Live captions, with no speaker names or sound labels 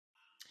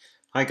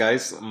Hi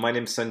guys, my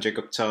name is Sanjay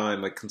Gupta.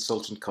 I'm a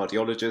consultant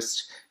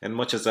cardiologist, and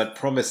much as I'd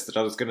promised that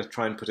I was going to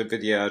try and put a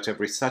video out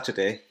every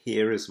Saturday,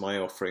 here is my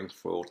offering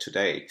for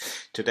today.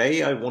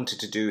 Today I wanted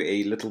to do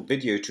a little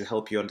video to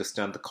help you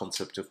understand the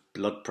concept of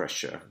blood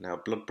pressure. Now,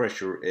 blood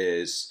pressure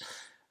is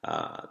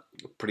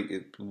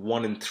pretty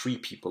 1 in 3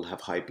 people have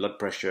high blood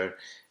pressure.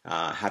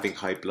 Having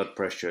high blood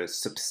pressure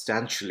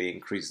substantially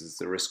increases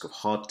the risk of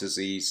heart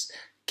disease,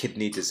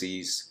 kidney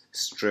disease,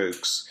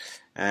 strokes,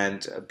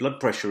 and blood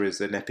pressure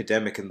is an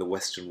epidemic in the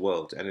Western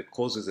world, and it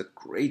causes a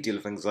great deal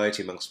of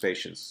anxiety amongst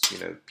patients.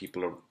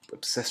 People are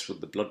obsessed with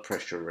the blood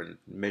pressure and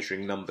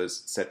measuring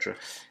numbers, etc.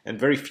 And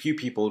very few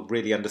people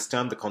really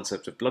understand the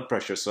concept of blood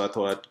pressure, so I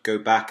thought I'd go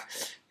back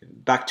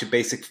to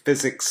basic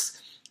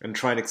physics and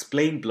try and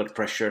explain blood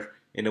pressure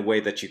in a way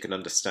that you can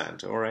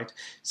understand, all right?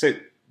 So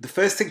the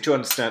first thing to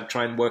understand,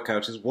 try and work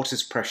out, is what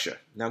is pressure.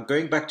 Now,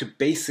 going back to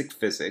basic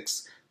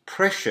physics,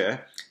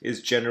 pressure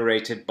is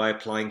generated by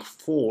applying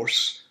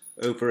force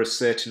over a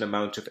certain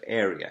amount of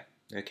area.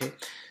 Okay,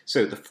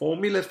 so the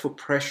formula for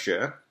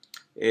pressure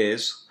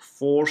is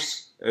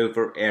force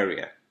over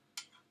area.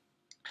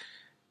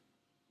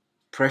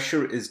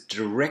 Pressure is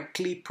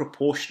directly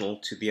proportional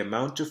to the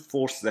amount of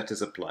force that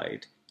is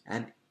applied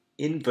and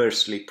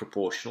inversely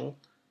proportional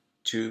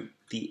to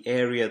the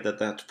area that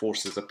that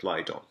force is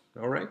applied on.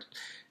 All right,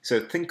 so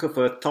think of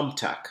a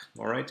thumbtack.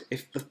 All right,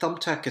 if the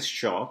thumbtack is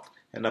sharp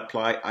and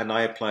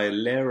I apply a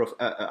layer of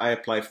I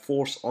apply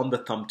force on the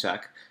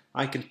thumbtack,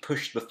 I can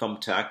push the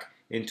thumbtack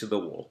into the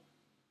wall.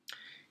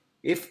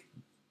 If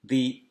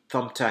the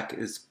thumbtack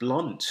is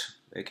blunt,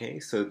 okay,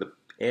 so the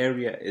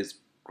area is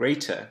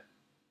greater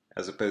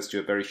as opposed to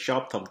a very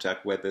sharp thumbtack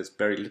where there's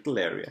very little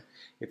area.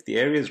 If the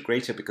area is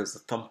greater because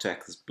the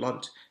thumbtack is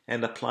blunt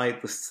and I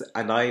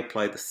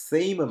apply the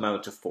same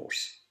amount of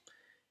force,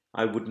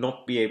 I would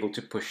not be able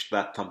to push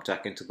that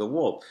thumbtack into the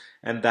wall,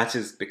 and that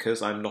is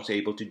because I'm not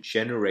able to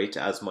generate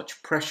as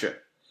much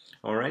pressure.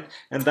 All right,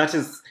 and that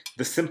is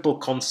the simple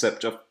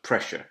concept of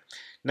pressure.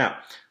 Now,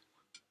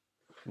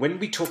 when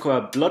we talk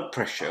about blood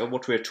pressure,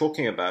 what we're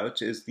talking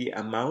about is the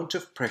amount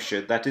of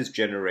pressure that is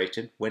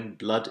generated when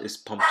blood is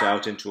pumped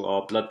out into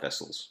our blood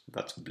vessels.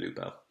 That's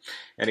Bluebell.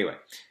 Anyway,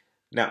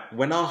 now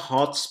when our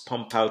hearts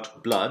pump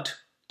out blood,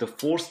 the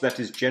force that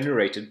is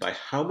generated by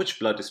how much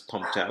blood is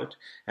pumped out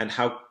and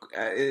how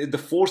the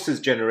force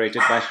is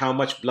generated by how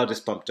much blood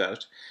is pumped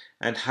out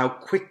and how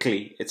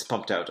quickly it's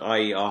pumped out,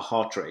 i.e. our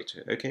heart rate.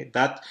 Okay,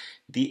 that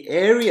the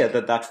area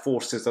that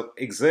force is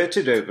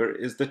exerted over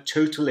is the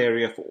total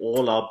area for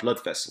all our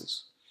blood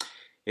vessels.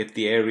 If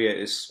the area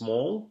is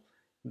small,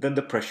 then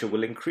the pressure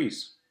will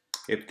increase.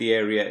 If the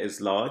area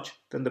is large,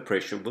 then the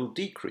pressure will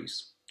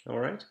decrease. All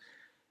right.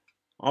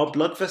 Our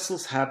blood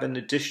vessels have an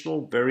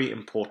additional very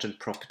important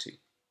property,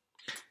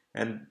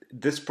 and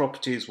this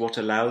property is what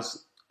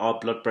allows our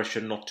blood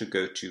pressure not to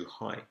go too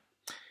high.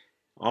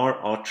 Our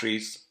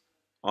arteries,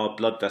 our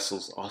blood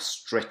vessels are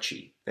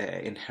stretchy. They're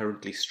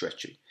inherently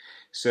stretchy.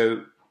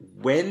 So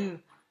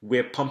when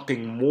we're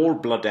pumping more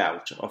blood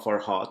out of our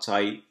hearts,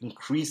 i.e.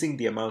 increasing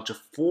the amount of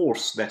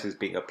force that is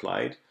being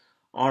applied,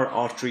 our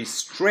arteries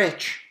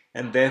stretch,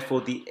 and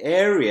therefore the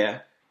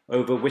area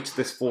over which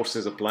this force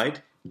is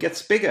applied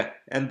gets bigger,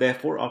 and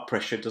therefore our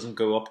pressure doesn't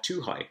go up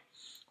too high.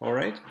 All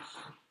right?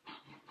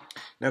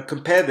 Now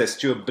compare this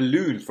to a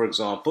balloon, for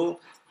example,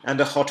 and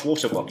a hot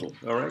water bottle.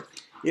 All right?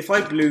 If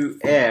I blew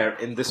air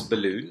in this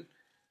balloon,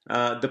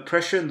 the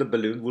pressure in the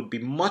balloon would be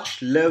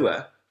much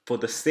lower for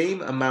the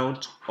same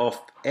amount of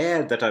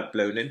air that I've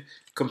blown in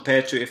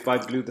compared to if I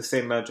blew the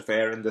same amount of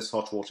air in this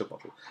hot water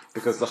bottle,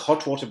 because the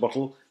hot water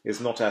bottle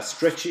is not as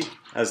stretchy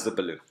as the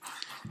balloon.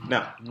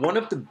 Now, one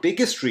of the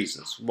biggest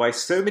reasons why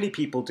so many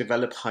people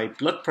develop high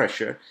blood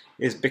pressure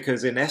is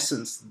because in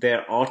essence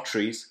their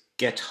arteries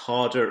get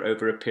harder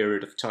over a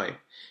period of time,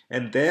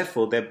 and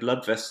therefore their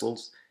blood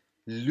vessels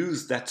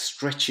lose that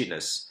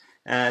stretchiness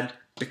and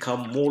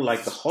become more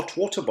like the hot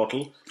water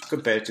bottle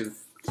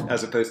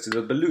as opposed to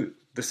the balloon.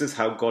 This is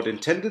how God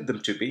intended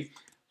them to be,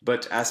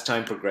 but as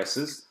time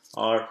progresses,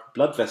 our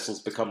blood vessels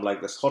become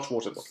like this hot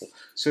water bottle.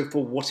 So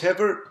for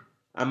whatever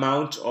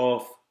amount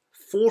of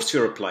force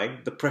you're applying,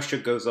 the pressure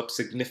goes up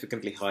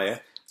significantly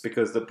higher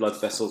because the blood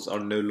vessels are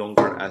no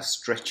longer as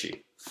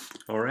stretchy.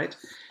 All right?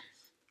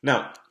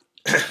 Now,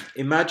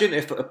 imagine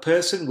if a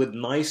person with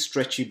nice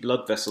stretchy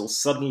blood vessels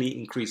suddenly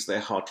increase their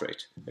heart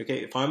rate. Okay,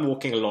 if I'm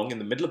walking along in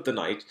the middle of the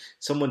night,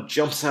 someone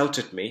jumps out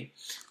at me,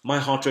 my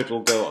heart rate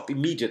will go up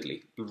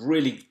immediately. It'll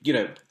really,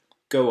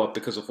 go up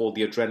because of all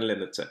the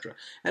adrenaline, etc.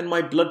 And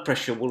my blood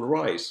pressure will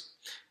rise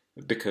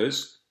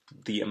because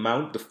the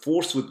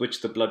force with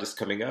which the blood is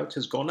coming out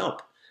has gone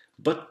up.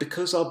 But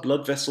because our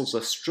blood vessels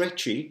are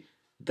stretchy,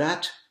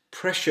 that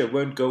pressure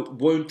won't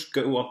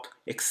go up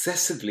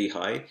excessively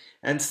high,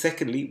 and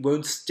secondly,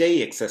 won't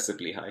stay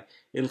excessively high.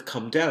 It'll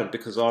come down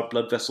because our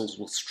blood vessels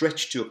will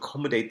stretch to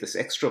accommodate this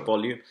extra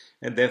volume,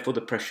 and therefore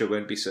the pressure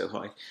won't be so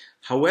high.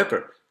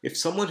 However, if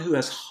someone who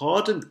has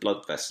hardened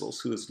blood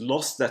vessels, who has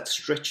lost that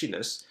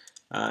stretchiness,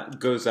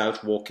 goes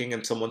out walking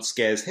and someone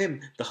scares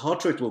him, the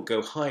heart rate will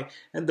go high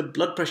and the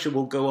blood pressure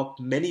will go up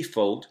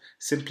manyfold,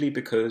 simply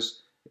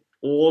because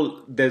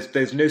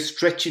there's no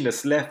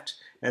stretchiness left,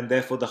 and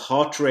therefore the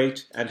heart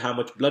rate and how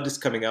much blood is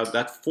coming out,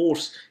 that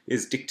force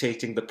is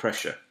dictating the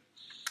pressure.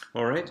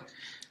 All right.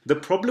 The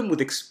problem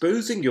with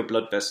exposing your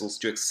blood vessels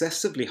to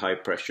excessively high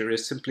pressure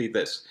is simply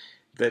this,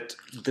 that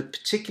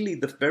particularly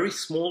the very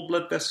small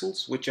blood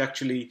vessels, which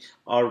actually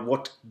are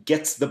what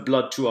gets the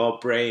blood to our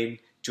brain,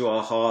 to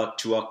our heart,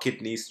 to our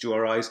kidneys, to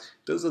our eyes,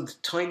 those are the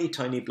tiny,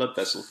 tiny blood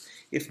vessels.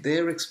 If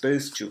they're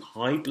exposed to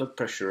high blood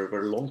pressure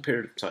over a long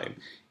period of time,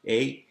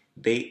 A,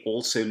 they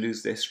also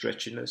lose their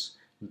stretchiness,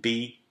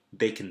 B,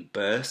 they can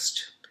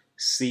burst,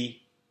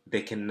 C,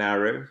 they can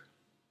narrow,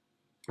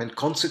 and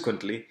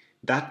consequently,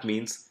 that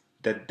means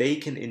that they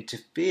can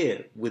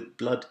interfere with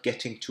blood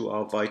getting to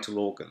our vital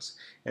organs.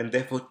 And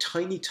therefore,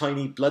 tiny,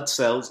 tiny blood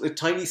cells,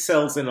 tiny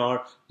cells in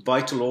our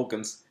vital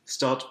organs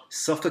start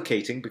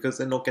suffocating because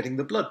they're not getting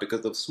the blood,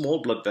 because the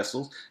small blood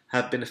vessels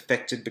have been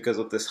affected because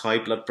of this high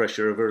blood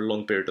pressure over a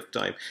long period of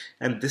time.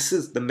 And this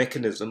is the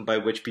mechanism by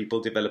which people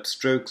develop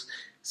strokes.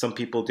 Some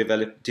people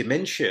develop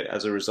dementia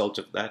as a result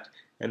of that.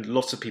 And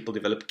lots of people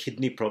develop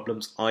kidney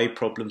problems, eye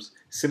problems,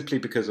 simply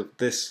because of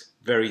this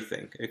very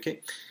thing,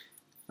 okay?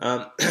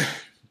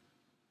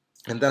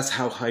 And that's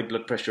how high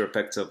blood pressure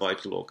affects our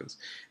vital organs.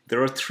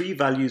 There are 3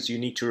 values you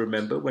need to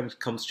remember when it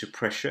comes to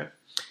pressure.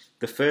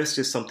 The first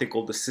is something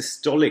called the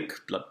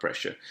systolic blood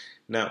pressure.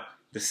 Now,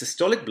 the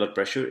systolic blood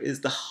pressure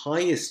is the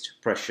highest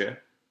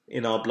pressure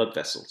in our blood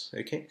vessels,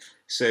 okay?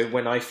 So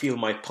when I feel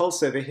my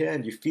pulse over here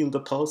and you feel the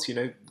pulse, you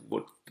know,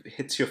 what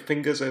hits your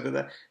fingers over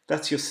there,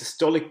 that's your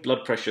systolic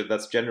blood pressure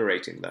that's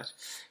generating that.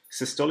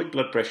 Systolic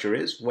blood pressure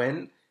is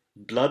when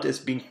blood is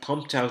being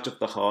pumped out of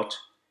the heart,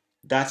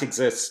 that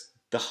exerts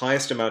the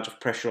highest amount of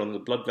pressure on the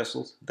blood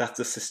vessels, that's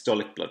the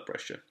systolic blood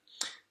pressure.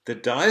 The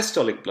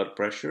diastolic blood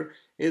pressure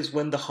is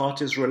when the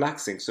heart is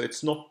relaxing, so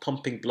it's not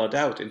pumping blood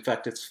out. In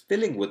fact, it's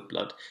filling with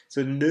blood,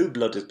 so no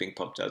blood is being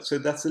pumped out. So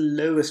that's the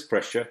lowest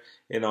pressure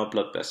in our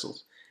blood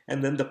vessels.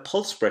 And then the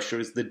pulse pressure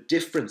is the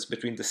difference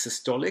between the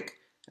systolic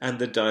and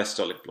the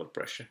diastolic blood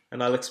pressure.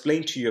 And I'll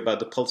explain to you about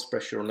the pulse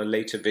pressure on a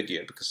later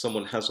video because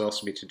someone has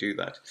asked me to do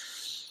that.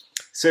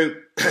 So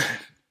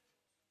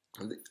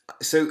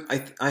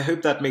I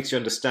hope that makes you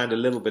understand a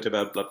little bit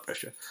about blood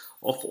pressure.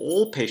 Of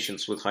all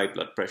patients with high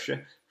blood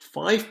pressure,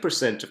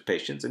 5% of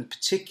patients, and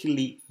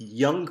particularly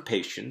young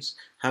patients,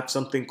 have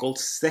something called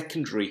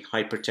secondary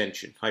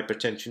hypertension.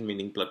 Hypertension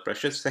meaning blood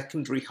pressure,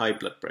 secondary high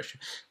blood pressure,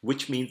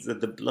 which means that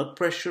the blood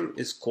pressure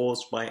is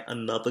caused by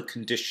another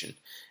condition.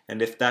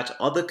 And if that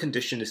other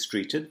condition is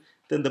treated,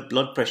 then the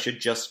blood pressure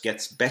just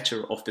gets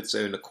better of its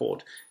own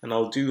accord. And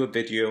I'll do a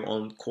video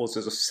on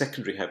causes of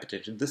secondary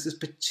hypertension. This is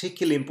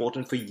particularly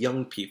important for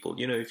young people.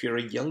 You know, if you're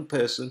a young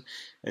person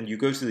and you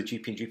go to the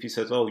GP and GP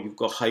says, oh, you've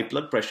got high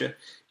blood pressure,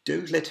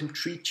 don't let him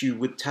treat you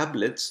with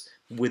tablets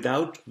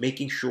without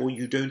making sure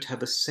you don't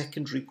have a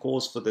secondary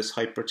cause for this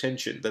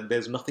hypertension, that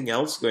there's nothing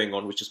else going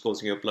on which is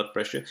causing your blood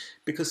pressure,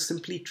 because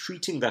simply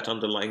treating that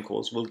underlying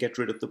cause will get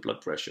rid of the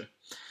blood pressure.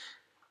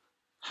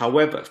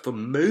 However, for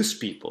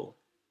most people,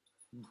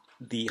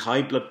 the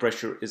high blood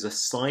pressure is a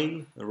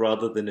sign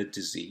rather than a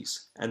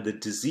disease. And the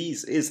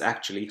disease is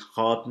actually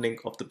hardening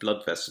of the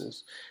blood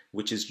vessels,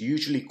 which is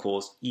usually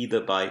caused either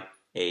by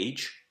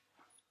age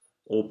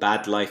or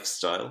bad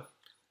lifestyle,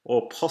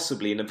 or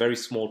possibly in a very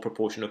small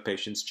proportion of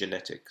patients,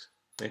 genetics.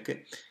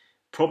 Okay?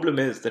 Problem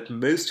is that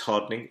most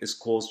hardening is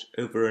caused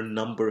over a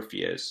number of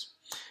years.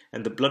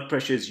 And the blood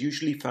pressure is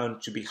usually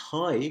found to be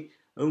high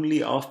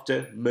only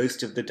after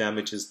most of the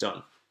damage is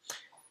done.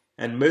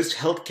 And most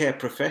healthcare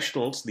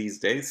professionals these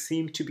days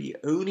seem to be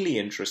only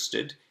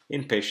interested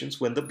in patients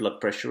when the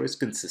blood pressure is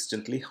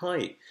consistently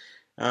high,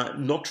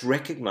 not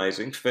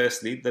recognizing,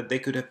 firstly, that they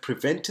could have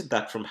prevented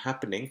that from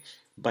happening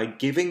by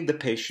giving the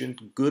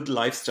patient good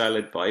lifestyle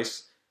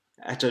advice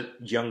at a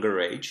younger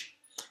age.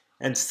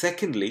 And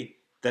secondly,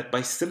 that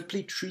by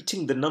simply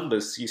treating the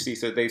numbers, you see,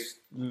 so they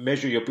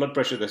measure your blood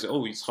pressure, they say,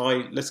 oh, it's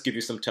high, let's give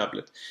you some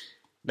tablet.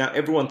 Now,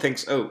 everyone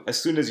thinks, oh, as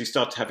soon as you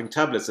start having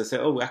tablets, they say,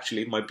 oh,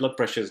 actually, my blood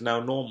pressure is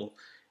now normal.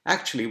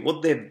 Actually,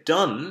 what they've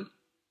done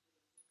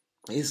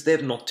is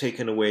they've not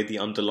taken away the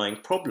underlying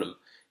problem.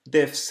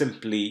 They've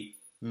simply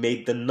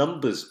made the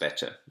numbers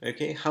better.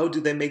 Okay, how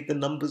do they make the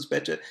numbers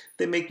better?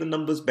 They make the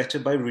numbers better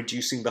by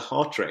reducing the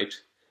heart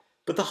rate.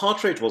 But the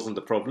heart rate wasn't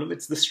the problem,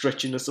 it's the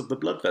stretchiness of the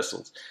blood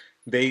vessels.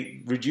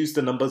 They reduce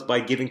the numbers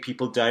by giving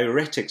people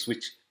diuretics,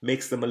 which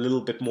makes them a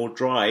little bit more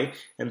dry,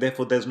 and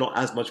therefore there's not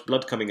as much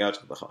blood coming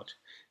out of the heart.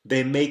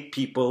 They make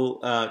people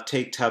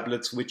take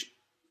tablets which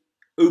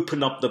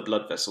open up the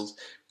blood vessels.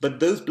 But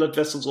those blood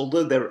vessels,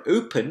 although they're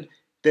open,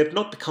 they've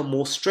not become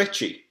more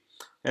stretchy.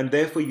 And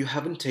therefore you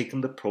haven't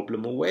taken the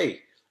problem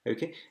away.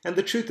 Okay? And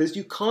the truth is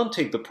you can't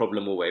take the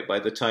problem away by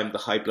the time the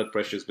high blood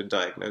pressure has been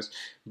diagnosed.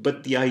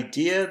 But the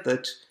idea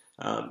that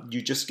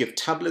you just give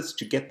tablets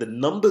to get the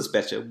numbers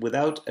better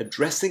without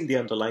addressing the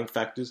underlying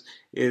factors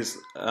is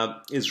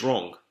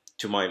wrong,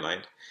 to my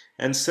mind.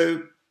 And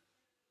so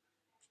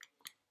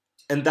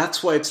And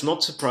that's why it's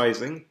not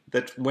surprising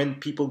that when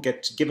people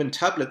get given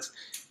tablets,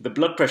 the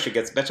blood pressure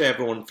gets better,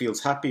 everyone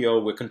feels happy, oh,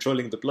 we're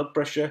controlling the blood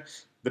pressure,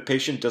 the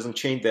patient doesn't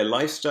change their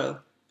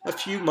lifestyle. A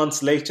few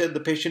months later, the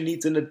patient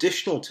needs an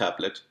additional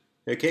tablet,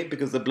 okay,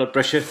 because the blood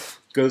pressure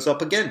goes up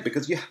again,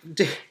 because you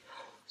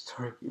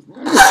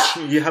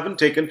haven't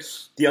taken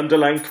the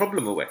underlying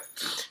problem away.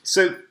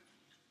 So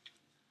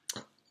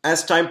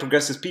as time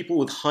progresses, people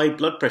with high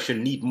blood pressure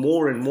need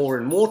more and more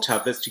and more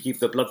tablets to keep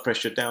the blood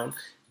pressure down,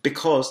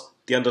 because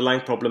the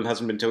underlying problem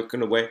hasn't been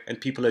taken away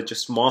and people are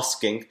just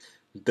masking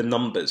the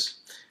numbers.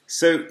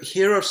 So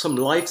here are some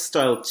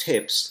lifestyle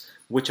tips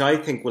which I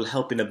think will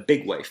help in a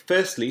big way.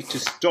 Firstly, to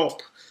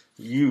stop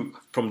you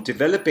from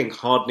developing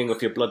hardening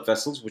of your blood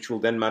vessels, which will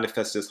then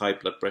manifest as high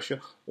blood pressure.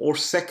 Or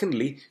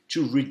secondly,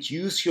 to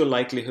reduce your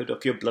likelihood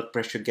of your blood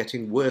pressure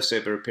getting worse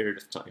over a period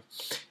of time.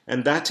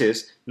 And that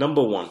is,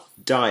 number one,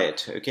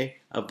 diet, okay?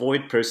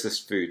 Avoid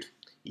processed food.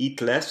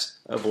 Eat less,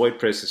 avoid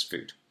processed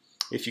food.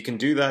 If you can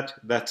do that,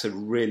 that's a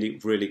really,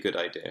 really good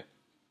idea.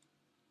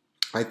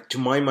 To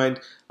my mind,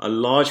 a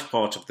large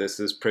part of this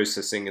is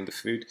processing in the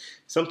food.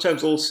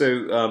 Sometimes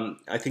also,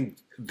 I think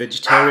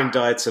vegetarian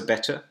diets are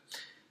better.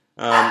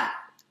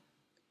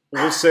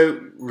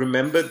 Also,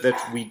 remember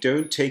that we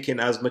don't take in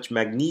as much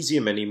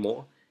magnesium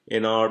anymore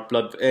in our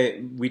blood.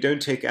 We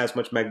don't take as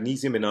much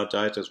magnesium in our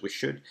diet as we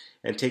should,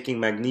 and taking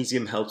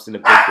magnesium helps in a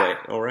big way.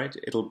 All right,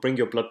 it'll bring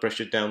your blood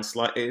pressure down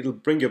slightly. It'll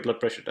bring your blood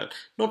pressure down,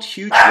 not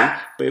hugely,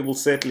 but it will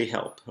certainly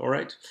help. All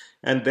right,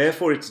 and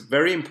therefore it's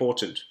very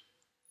important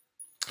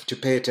to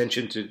pay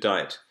attention to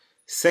diet.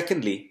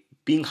 Secondly,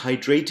 being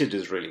hydrated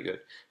is really good.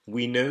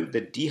 We know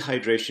that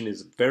dehydration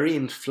is very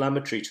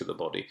inflammatory to the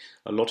body.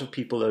 A lot of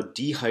people are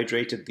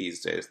dehydrated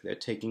these days. They're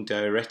taking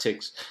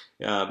diuretics,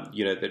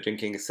 they're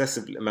drinking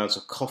excessive amounts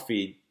of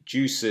coffee,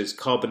 juices,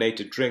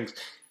 carbonated drinks,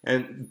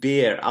 and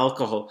beer,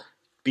 alcohol.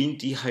 Being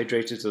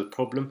dehydrated is a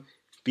problem.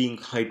 Being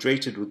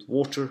hydrated with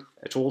water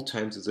at all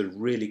times is a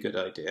really good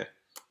idea,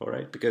 all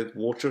right? Because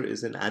water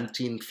is an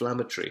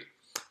anti-inflammatory.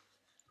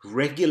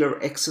 Regular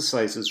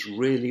exercise is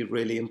really,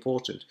 really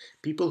important.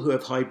 People who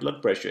have high blood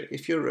pressure,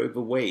 if you're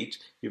overweight,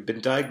 you've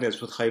been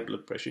diagnosed with high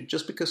blood pressure,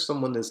 just because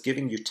someone is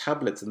giving you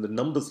tablets and the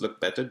numbers look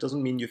better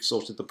doesn't mean you've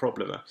sorted the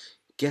problem out.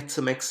 Get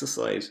some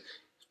exercise.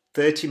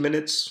 30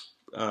 minutes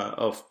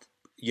of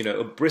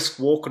a brisk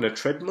walk on a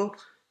treadmill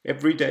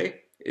every day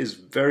is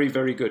very,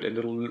 very good, and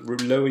it'll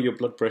lower your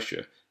blood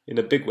pressure in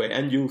a big way,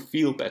 and you'll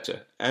feel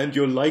better, and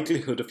your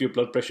likelihood of your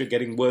blood pressure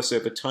getting worse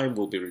over time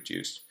will be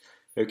reduced.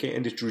 Okay,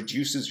 and it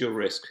reduces your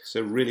risk,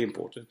 so really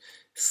important.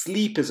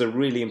 Sleep is a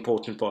really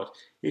important part.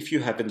 If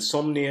you have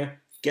insomnia,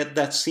 get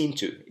that seen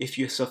to. If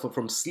you suffer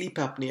from sleep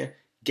apnea,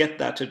 get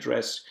that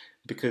addressed,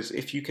 because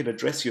if you can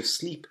address your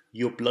sleep,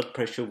 your blood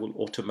pressure will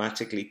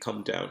automatically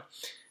come down.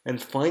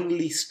 And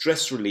finally,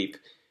 stress relief.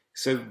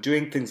 So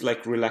doing things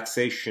like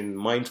relaxation,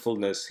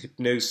 mindfulness,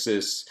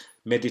 hypnosis,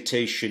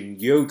 meditation,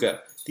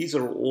 yoga, these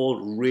are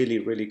all really,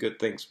 really good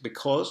things,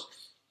 because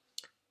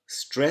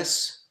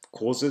stress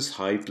causes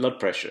high blood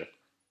pressure.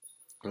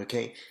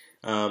 Okay,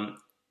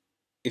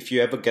 if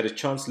you ever get a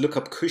chance, look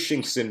up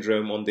Cushing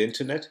syndrome on the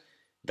internet.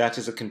 That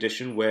is a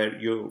condition where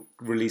you're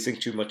releasing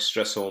too much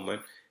stress hormone,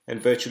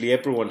 and virtually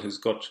everyone who's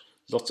got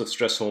lots of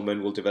stress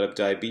hormone will develop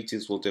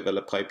diabetes, will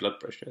develop high blood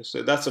pressure.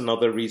 So that's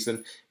another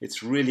reason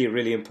it's really,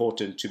 really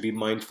important to be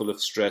mindful of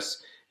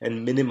stress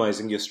and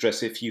minimizing your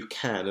stress if you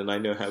can. And I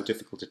know how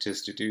difficult it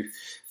is to do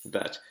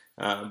that.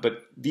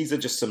 But these are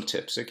just some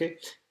tips, okay?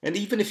 And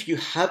even if you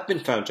have been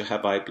found to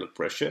have high blood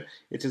pressure,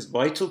 it is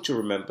vital to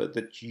remember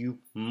that you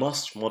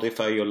must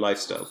modify your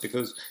lifestyle,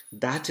 because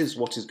that is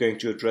what is going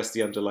to address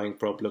the underlying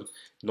problem,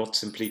 not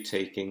simply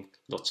taking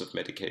lots of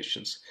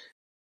medications.